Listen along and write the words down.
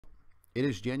It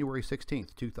is January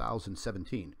 16th,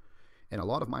 2017, and a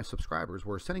lot of my subscribers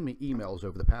were sending me emails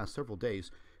over the past several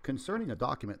days concerning a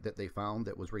document that they found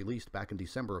that was released back in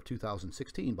December of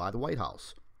 2016 by the White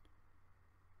House.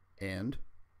 And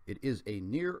it is a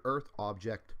near-Earth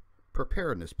object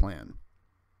preparedness plan.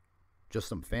 Just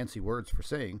some fancy words for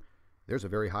saying there's a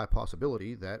very high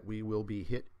possibility that we will be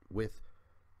hit with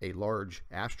a large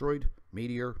asteroid,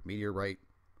 meteor, meteorite,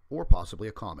 or possibly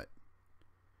a comet.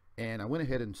 And I went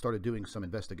ahead and started doing some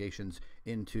investigations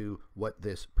into what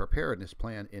this preparedness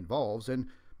plan involves and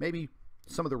maybe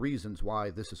some of the reasons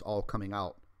why this is all coming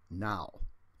out now,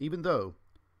 even though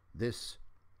this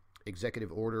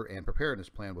executive order and preparedness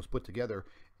plan was put together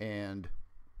and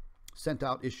sent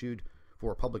out, issued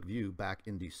for public view back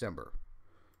in December.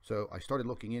 So I started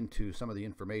looking into some of the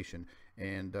information,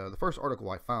 and the first article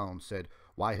I found said,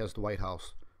 "Why has the White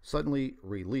House suddenly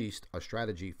released a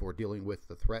strategy for dealing with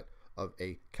the threat of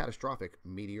a catastrophic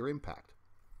meteor impact?"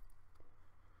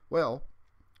 Well,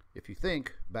 if you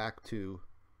think back to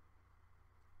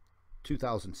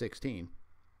 2016,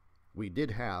 we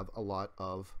did have a lot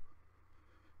of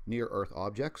near-Earth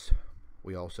objects.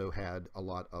 We also had a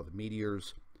lot of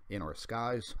meteors in our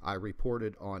skies. I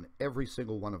reported on every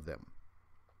single one of them.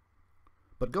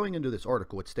 But going into this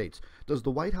article, it states, does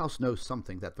the White House know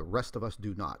something that the rest of us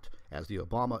do not? As the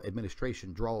Obama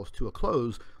administration draws to a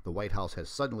close, the White House has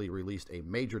suddenly released a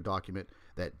major document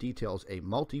that details a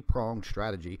multi-pronged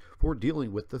strategy for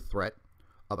dealing with the threat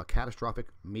of a catastrophic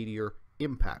meteor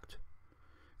impact.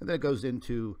 And then it goes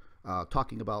into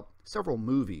talking about several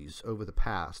movies over the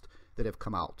past that have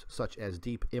come out, such as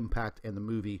Deep Impact and the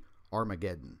movie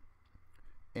Armageddon.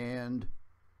 And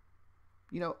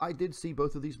I did see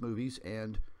both of these movies,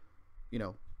 and,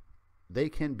 they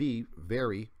can be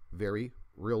very, very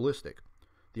realistic.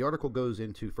 The article goes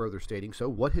into further stating, so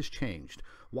what has changed?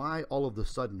 Why all of the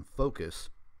sudden focus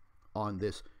on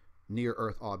this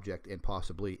near-Earth object and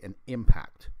possibly an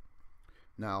impact?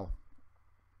 Now,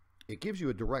 it gives you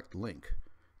a direct link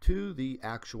to the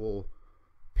actual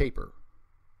paper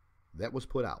that was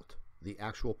put out, the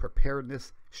actual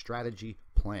preparedness strategy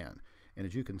plan. And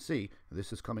as you can see,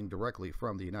 this is coming directly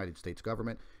from the United States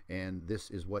government, and this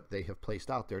is what they have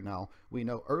placed out there. Now, we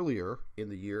know earlier in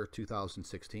the year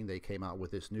 2016, they came out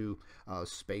with this new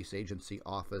space agency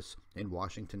office in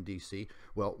Washington, D.C.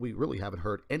 Well, we really haven't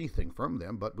heard anything from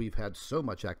them, but we've had so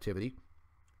much activity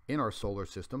in our solar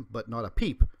system, but not a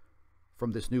peep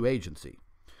from this new agency.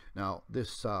 Now,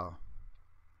 this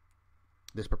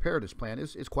preparedness plan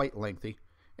is quite lengthy,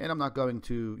 and I'm not going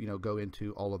to go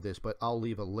into all of this, but I'll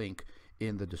leave a link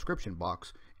in the description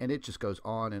box, and it just goes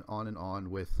on and on and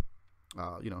on with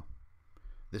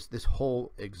this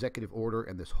whole executive order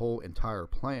and this whole entire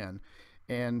plan.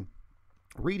 And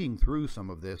reading through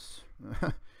some of this,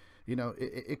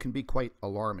 it can be quite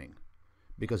alarming,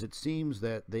 because it seems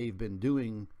that they've been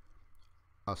doing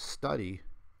a study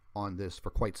on this for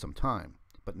quite some time,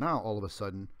 but now all of a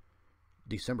sudden,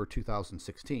 December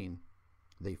 2016,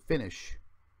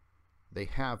 they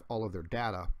have all of their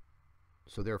data,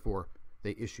 so therefore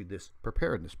they issued this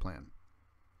preparedness plan.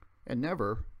 And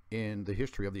never in the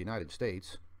history of the United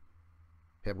States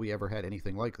have we ever had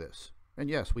anything like this. And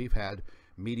yes, we've had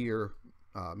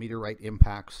meteorite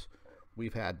impacts,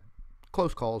 we've had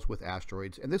close calls with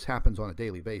asteroids, and this happens on a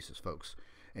daily basis, folks.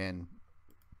 And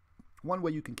one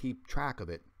way you can keep track of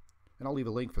it, and I'll leave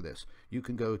a link for this, you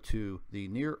can go to the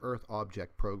Near-Earth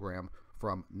Object Program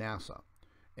from NASA.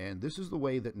 And this is the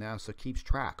way that NASA keeps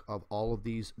track of all of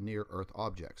these near-Earth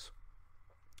objects.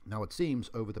 Now, it seems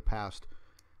over the past,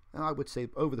 I would say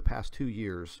over the past 2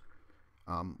 years,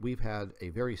 we've had a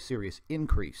very serious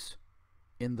increase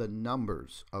in the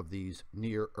numbers of these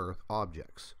near-Earth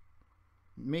objects.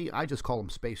 I just call them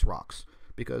space rocks,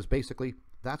 because basically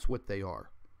that's what they are.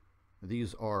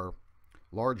 These are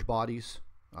large bodies.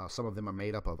 Some of them are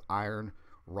made up of iron,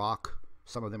 rock.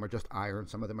 Some of them are just iron.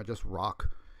 Some of them are just rock.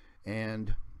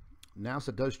 And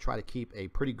NASA does try to keep a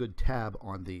pretty good tab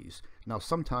on these. Now,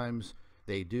 sometimes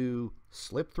they do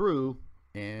slip through,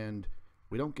 and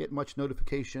we don't get much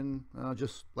notification,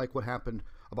 just like what happened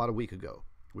about a week ago.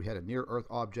 We had a near-Earth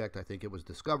object. I think it was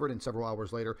discovered, and several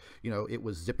hours later, it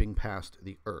was zipping past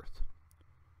the Earth.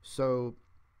 So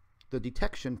the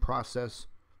detection process,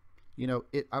 I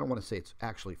don't want to say it's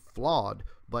actually flawed,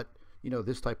 but,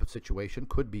 this type of situation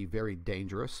could be very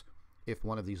dangerous if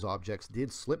one of these objects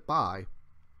did slip by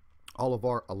all of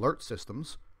our alert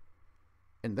systems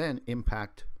and then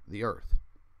impact the Earth.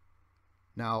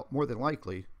 Now, more than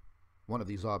likely, one of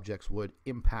these objects would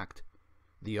impact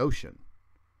the ocean.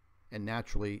 And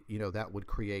naturally, that would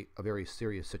create a very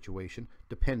serious situation,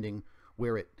 depending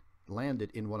where it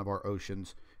landed in one of our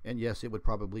oceans. And yes, it would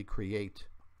probably create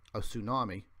a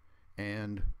tsunami,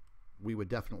 and we would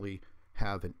definitely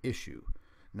have an issue.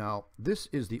 Now, this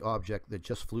is the object that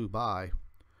just flew by.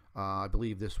 I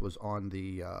believe this was on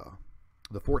the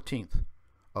 14th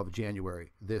of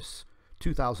January, this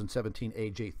 2017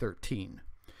 AJ-13.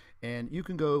 And you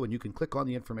can go and you can click on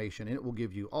the information, and it will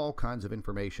give you all kinds of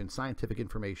information, scientific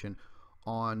information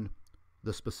on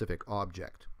the specific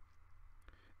object.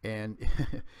 And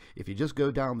if you just go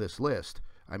down this list,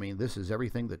 I mean, this is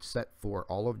everything that's set for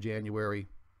all of January,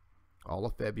 all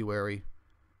of February,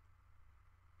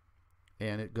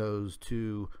 and it goes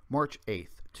to March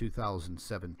 8th,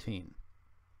 2017.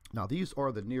 Now, these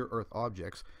are the near-Earth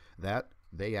objects that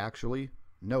they actually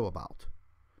know about.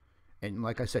 And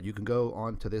like I said, you can go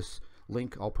on to this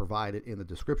link. I'll provide it in the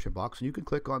description box, and you can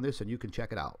click on this and you can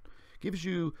check it out. It gives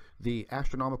you the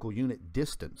astronomical unit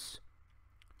distance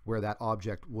where that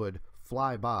object would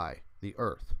fly by the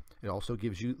Earth. It also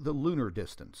gives you the lunar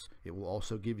distance. It will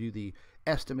also give you the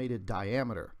estimated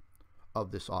diameter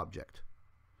of this object.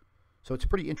 So it's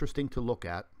pretty interesting to look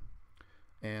at.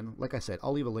 And like I said,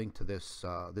 I'll leave a link to this,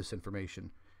 this information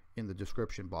in the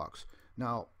description box.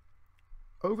 Now,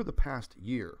 over the past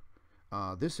year,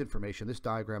 this information, this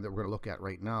diagram that we're going to look at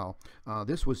right now,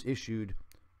 this was issued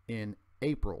in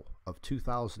April of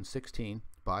 2016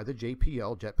 by the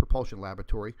JPL, Jet Propulsion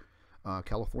Laboratory,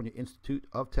 California Institute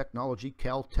of Technology,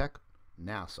 Caltech,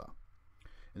 NASA.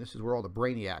 And this is where all the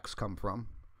brainiacs come from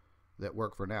that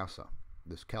work for NASA,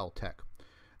 this Caltech.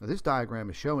 Now, this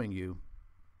diagram is showing you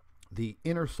the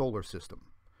inner solar system.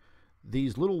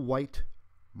 These little white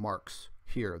marks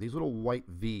here, these little white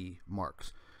V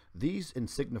marks, these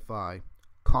signify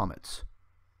comets.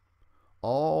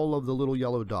 All of the little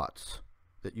yellow dots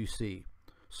that you see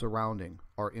surrounding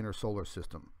our inner solar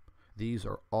system, these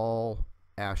are all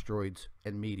asteroids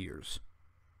and meteors.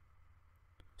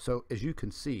 So as you can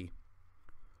see,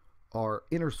 our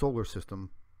inner solar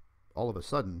system all of a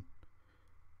sudden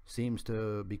seems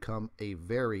to become a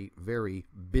very, very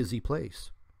busy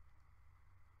place.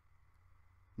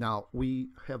 Now, we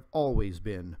have always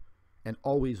been and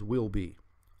always will be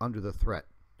under the threat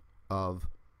of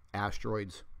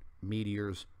asteroids,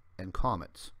 meteors, and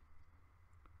comets.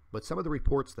 But some of the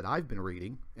reports that I've been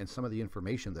reading and some of the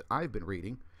information that I've been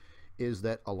reading is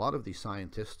that a lot of these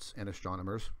scientists and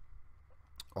astronomers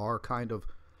are kind of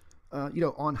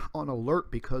on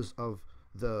alert because of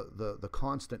the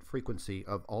constant frequency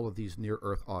of all of these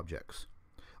near-Earth objects.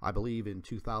 I believe in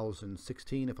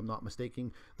 2016, if I'm not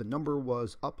mistaken, the number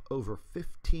was up over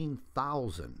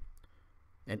 15,000.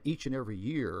 And each and every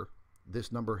year,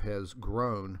 this number has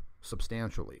grown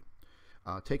substantially.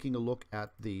 Taking a look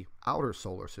at the outer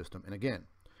solar system, and again,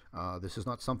 this is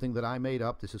not something that I made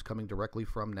up. This is coming directly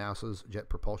from NASA's Jet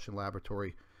Propulsion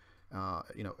Laboratory,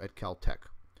 at Caltech.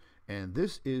 And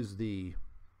this is the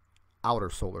outer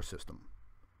solar system.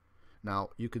 Now,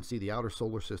 you can see the outer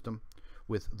solar system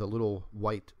with the little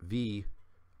white V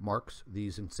marks.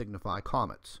 These signify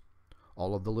comets.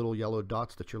 All of the little yellow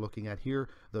dots that you're looking at here,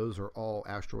 those are all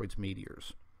asteroids,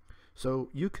 meteors. So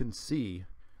you can see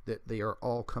that they are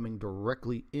all coming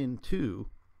directly into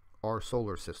our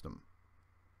solar system.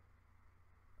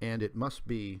 And it must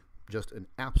be just an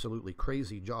absolutely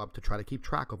crazy job to try to keep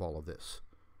track of all of this.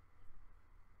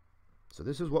 So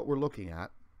this is what we're looking at.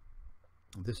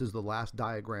 This is the last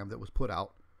diagram that was put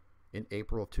out in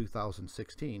April of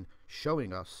 2016,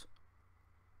 showing us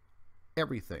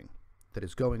everything that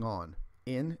is going on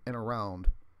in and around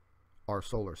our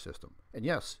solar system. And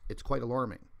yes, it's quite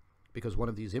alarming, because one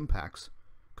of these impacts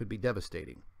could be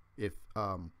devastating. If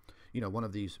one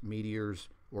of these meteors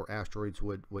or asteroids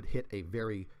would hit a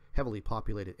very heavily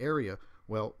populated area,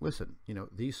 well, listen,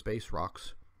 these space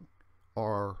rocks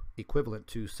are equivalent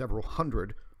to several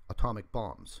hundred atomic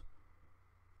bombs.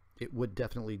 It would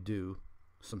definitely do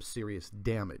some serious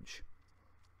damage.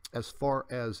 As far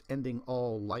as ending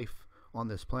all life on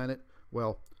this planet,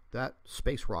 well, that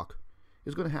space rock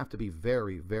is going to have to be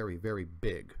very, very, very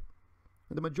big.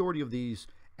 And the majority of these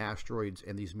asteroids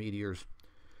and these meteors,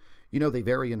 they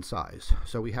vary in size.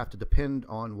 So we have to depend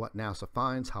on what NASA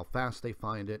finds, how fast they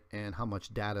find it, and how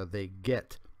much data they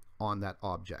get on that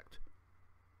object.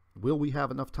 Will we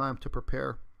have enough time to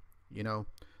prepare?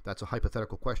 That's a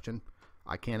hypothetical question.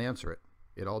 I can't answer it.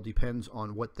 It all depends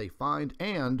on what they find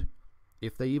and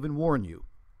if they even warn you.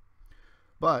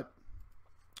 But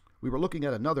we were looking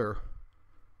at another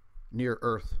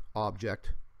near-Earth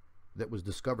object that was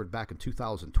discovered back in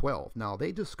 2012. Now,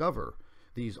 they discover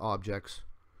these objects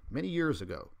many years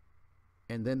ago,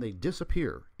 and then they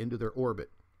disappear into their orbit,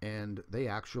 and they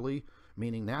actually,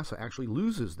 meaning NASA actually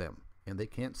loses them, and they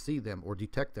can't see them or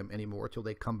detect them anymore until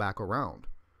they come back around.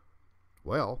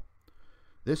 Well,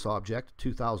 this object,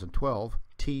 2012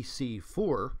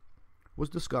 TC4, was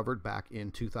discovered back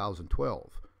in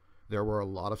 2012. There were a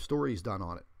lot of stories done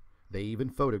on it. They even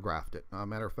photographed it.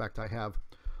 Matter of fact, I have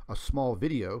a small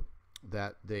video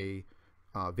that they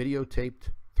videotaped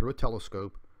through a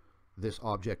telescope this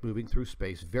object moving through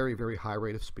space, very, very high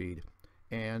rate of speed,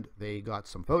 and they got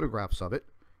some photographs of it,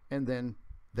 and then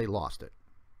they lost it.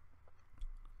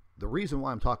 The reason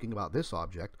why I'm talking about this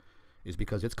object is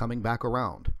because it's coming back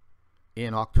around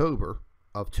in October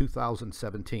of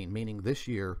 2017, meaning this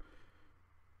year,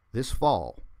 this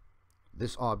fall.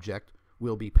 This object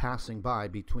will be passing by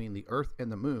between the Earth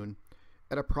and the Moon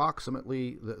at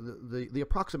approximately, the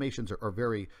approximations are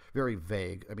very, very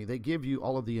vague. I mean, they give you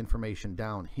all of the information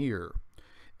down here,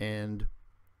 and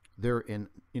they're in,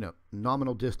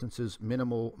 nominal distances,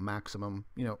 minimal, maximum,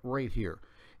 right here.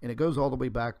 And it goes all the way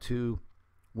back to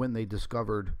when they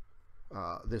discovered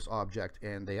this object,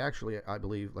 and they actually, I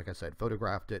believe, like I said,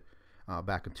 photographed it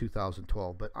back in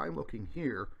 2012. But I'm looking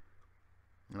here,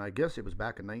 and I guess it was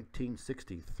back in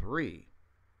 1963,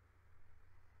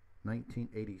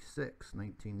 1986,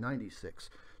 1996.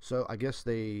 So I guess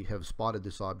they have spotted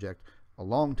this object a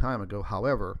long time ago.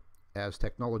 However, as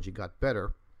technology got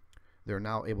better, they're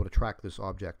now able to track this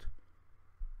object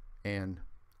and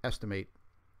estimate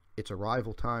its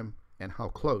arrival time and how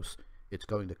close it's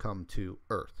going to come to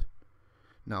Earth.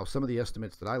 Now, some of the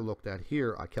estimates that I looked at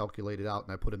here, I calculated out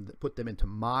and I put them into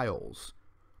miles,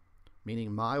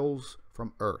 meaning miles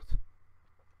from Earth.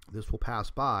 This will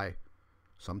pass by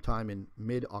sometime in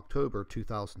mid-October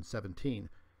 2017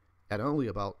 at only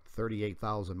about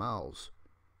 38,000 miles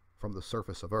from the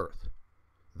surface of Earth.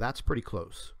 That's pretty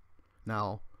close.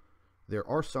 Now, there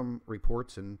are some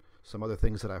reports and some other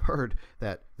things that I've heard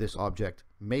that this object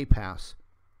may pass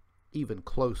even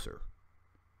closer.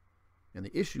 And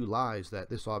the issue lies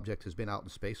that this object has been out in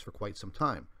space for quite some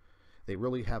time. They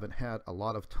really haven't had a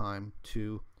lot of time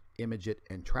to image it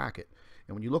and track it.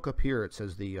 And when you look up here, it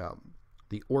says the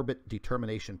orbit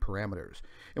determination parameters.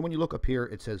 And when you look up here,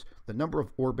 it says the number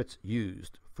of orbits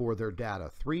used for their data.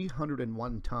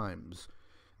 301 times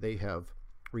they have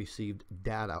received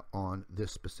data on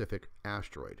this specific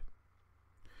asteroid.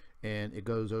 And it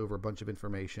goes over a bunch of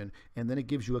information, and then it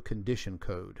gives you a condition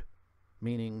code,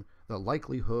 meaning the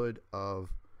likelihood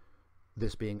of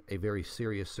this being a very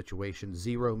serious situation.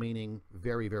 0 meaning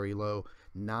very, very low.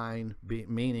 9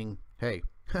 meaning, hey,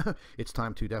 it's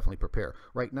time to definitely prepare.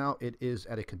 Right now, it is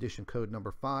at a condition code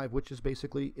number 5, which is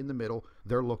basically in the middle.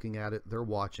 They're looking at it, they're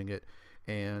watching it,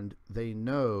 and they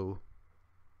know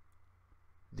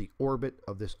the orbit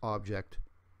of this object,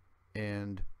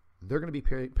 and they're going to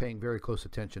be paying very close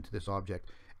attention to this object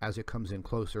as it comes in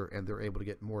closer, and they're able to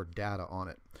get more data on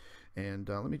it. And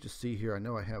let me just see here. I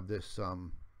know I have this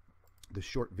this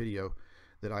short video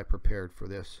that I prepared for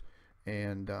this,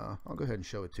 and I'll go ahead and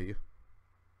show it to you.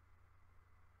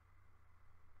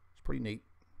 It's pretty neat.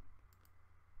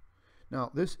 Now,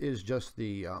 this is just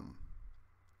the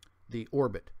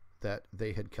orbit that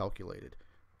they had calculated,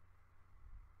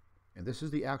 and this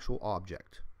is the actual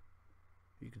object.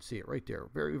 You can see it right there,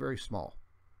 very, very small.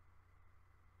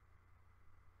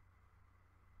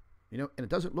 And it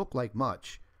doesn't look like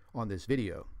much on this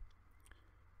video.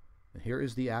 And here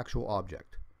is the actual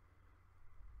object.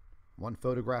 One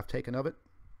photograph taken of it.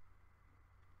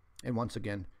 And once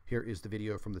again, here is the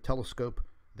video from the telescope.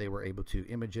 They were able to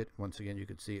image it. Once again, you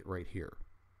can see it right here.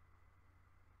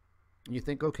 And you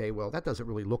think, okay, well, that doesn't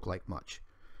really look like much.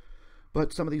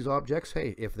 But some of these objects,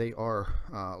 hey, if they are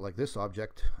like this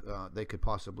object, they could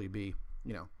possibly be,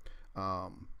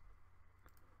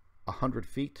 100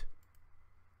 feet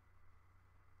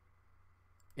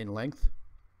in length,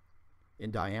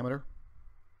 in diameter.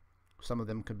 Some of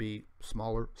them could be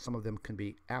smaller. Some of them can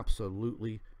be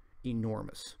absolutely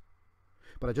enormous.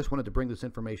 But I just wanted to bring this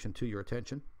information to your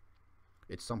attention.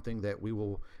 It's something that we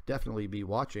will definitely be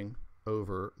watching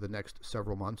over the next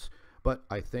several months. But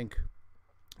I think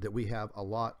that we have a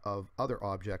lot of other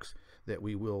objects that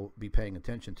we will be paying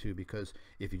attention to, because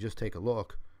if you just take a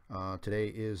look, today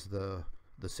is the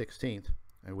 16th,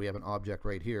 and we have an object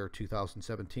right here,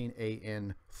 2017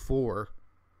 AN4.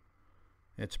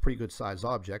 It's a pretty good size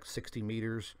object, 60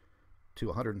 meters to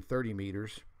 130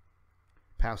 meters,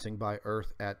 passing by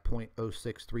Earth at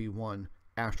 0.0631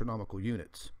 astronomical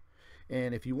units.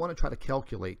 And if you want to try to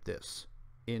calculate this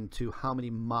into how many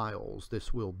miles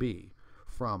this will be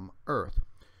from Earth,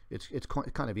 it's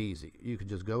kind of easy. You can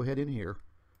just go ahead in here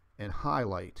and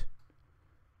highlight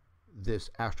this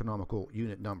astronomical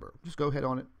unit number. Just go ahead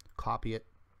on it, copy it,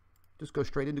 just go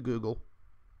straight into Google.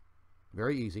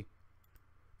 Very easy.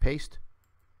 Paste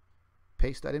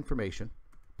that information,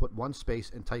 put one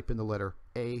space and type in the letter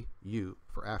AU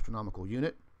for astronomical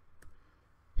unit.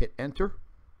 Hit enter,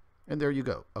 and there you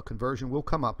go. A conversion will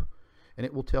come up, and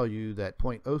it will tell you that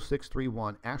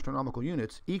 0.0631 astronomical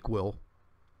units equal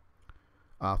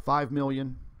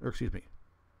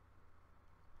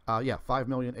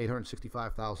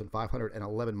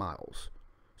 5,865,511 miles.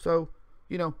 So,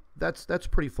 you know, that's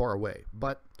pretty far away,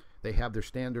 but they have their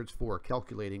standards for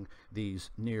calculating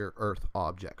these near-Earth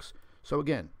objects. So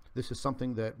again, this is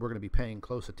something that we're going to be paying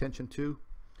close attention to.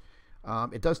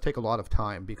 It does take a lot of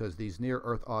time because these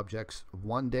near-Earth objects,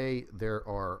 one day there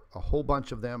are a whole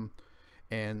bunch of them,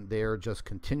 and they're just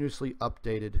continuously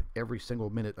updated every single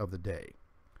minute of the day.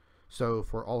 So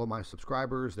for all of my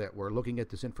subscribers that were looking at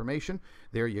this information,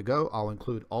 there you go. I'll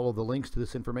include all of the links to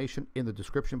this information in the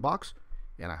description box,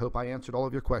 and I hope I answered all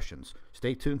of your questions.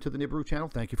 Stay tuned to the Nibiru channel.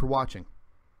 Thank you for watching.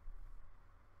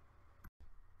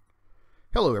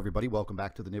 Hello everybody, welcome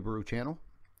back to the Nibiru channel.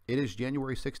 It is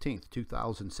January 16th,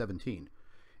 2017,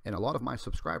 and a lot of my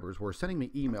subscribers were sending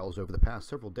me emails over the past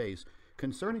several days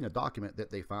concerning a document that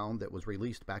they found that was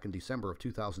released back in December of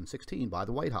 2016 by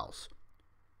the White House.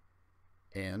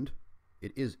 And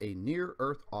it is a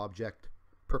near-Earth object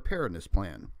preparedness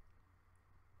plan.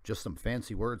 Just some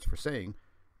fancy words for saying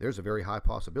there's a very high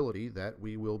possibility that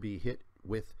we will be hit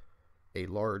with a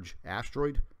large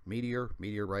asteroid, meteor,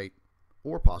 meteorite,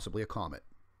 or possibly a comet.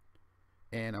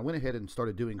 And I went ahead and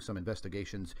started doing some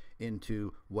investigations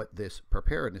into what this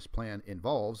preparedness plan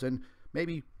involves and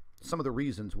maybe some of the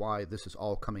reasons why this is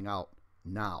all coming out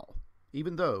now,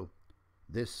 even though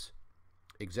this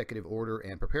executive order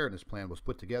and preparedness plan was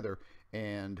put together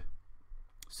and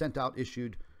sent out,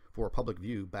 issued for public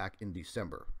view back in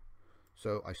December.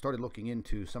 So I started looking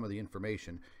into some of the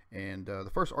information, and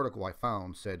the first article I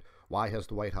found said, why has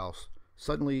the White House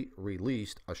suddenly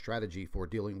released a strategy for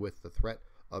dealing with the threat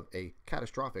of a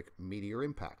catastrophic meteor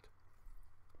impact?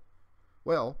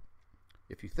 Well,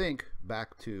 if you think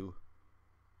back to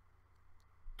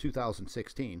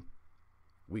 2016,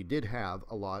 we did have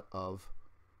a lot of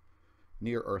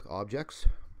near-Earth objects.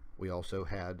 We also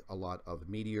had a lot of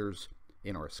meteors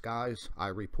in our skies. I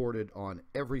reported on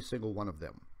every single one of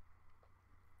them.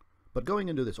 But going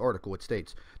into this article, it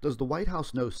states, does the White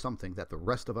House know something that the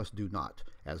rest of us do not?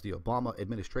 As the Obama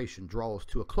administration draws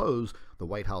to a close, the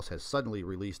White House has suddenly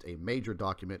released a major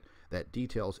document that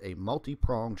details a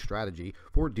multi-pronged strategy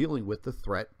for dealing with the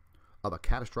threat of a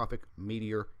catastrophic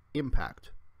meteor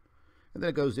impact. And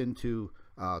then it goes into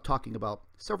talking about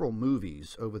several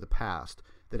movies over the past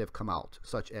that have come out,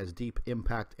 such as Deep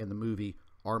Impact and the movie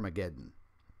Armageddon.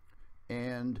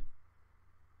 And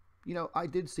you know, I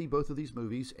did see both of these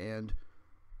movies, and,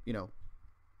 you know,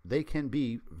 they can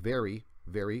be very,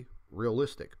 very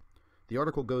realistic. The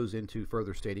article goes into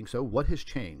further stating, so what has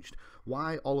changed?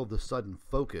 Why all of the sudden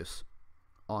focus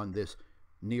on this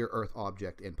near-Earth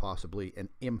object and possibly an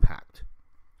impact?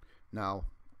 Now,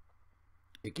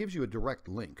 it gives you a direct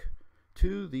link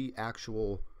to the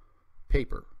actual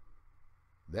paper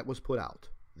that was put out,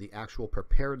 the actual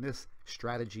preparedness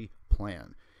strategy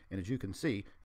plan. And as you can see,